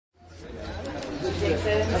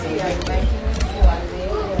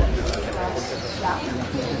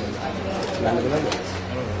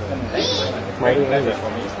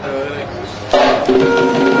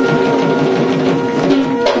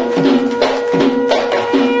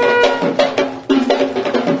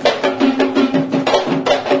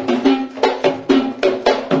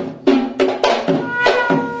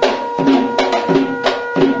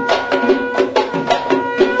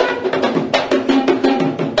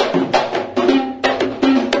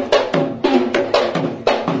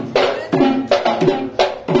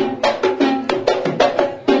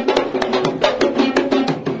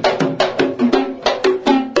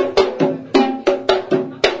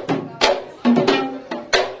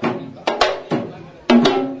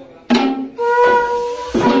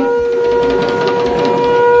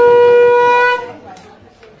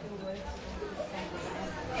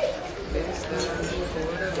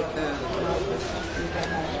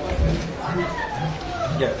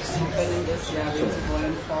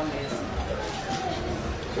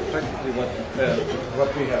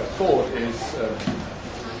What we have thought is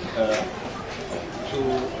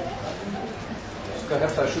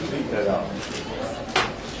perhaps I should read that out.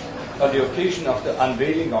 On the occasion of the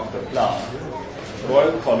unveiling of the plan,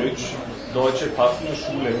 Royal College, Deutsche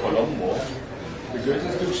Partnerschule Colombo, the Goethe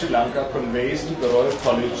Institute Sri Lanka conveys to the Royal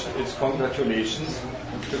College its congratulations,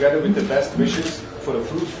 together with the best wishes for a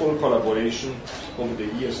fruitful collaboration over the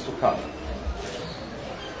years to come.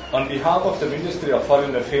 On behalf of the Ministry of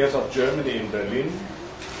Foreign Affairs of Germany in Berlin,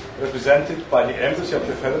 represented by the Embassy of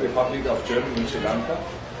the Federal Republic of Germany in Sri Lanka,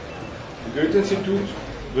 the Goethe Institute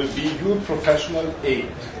will be your professional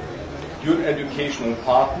aid, your educational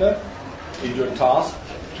partner in your task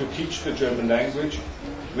to teach the German language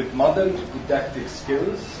with modern didactic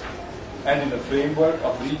skills and in a framework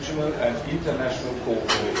of regional and international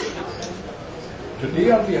cooperation.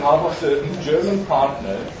 Today, on behalf of the German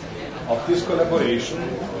partner of this collaboration,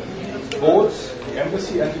 both the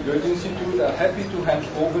Embassy and the Goethe Institute are happy to hand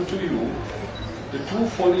over to you the two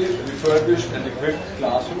fully refurbished and equipped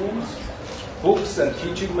classrooms, books and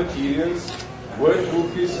teaching materials worth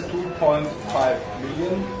rupees 2.5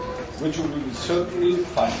 million, which you will certainly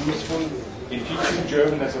find useful in teaching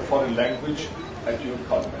German as a foreign language at your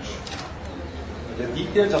college. The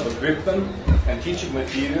details of equipment and teaching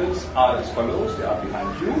materials are as follows. They are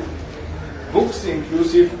behind you. Books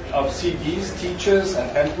inclusive of CDs, teachers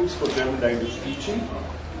and handbooks for German language teaching,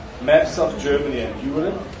 maps of Germany and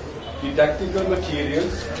Europe, didactical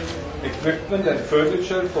materials, equipment and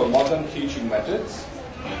furniture for modern teaching methods.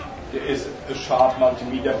 There is a sharp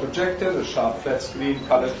multimedia projector, a sharp flat screen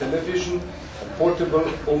color television, a portable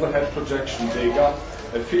overhead projection Vega,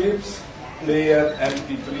 a Philips player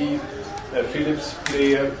MP3, a Philips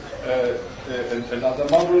player, another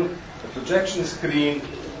model, a projection screen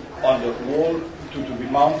on the wall to be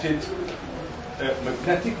mounted, a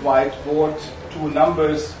magnetic whiteboard, two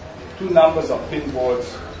numbers of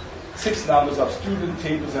pinboards, 6 numbers of student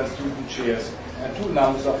tables and student chairs, and 2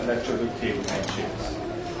 numbers of lecturer tables and chairs.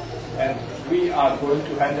 And we are going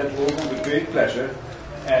to hand that over with great pleasure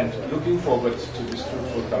and looking forward to this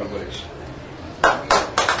fruitful collaboration. I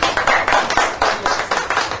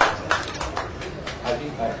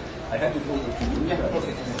think I hand it over to you. Yeah,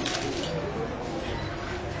 okay.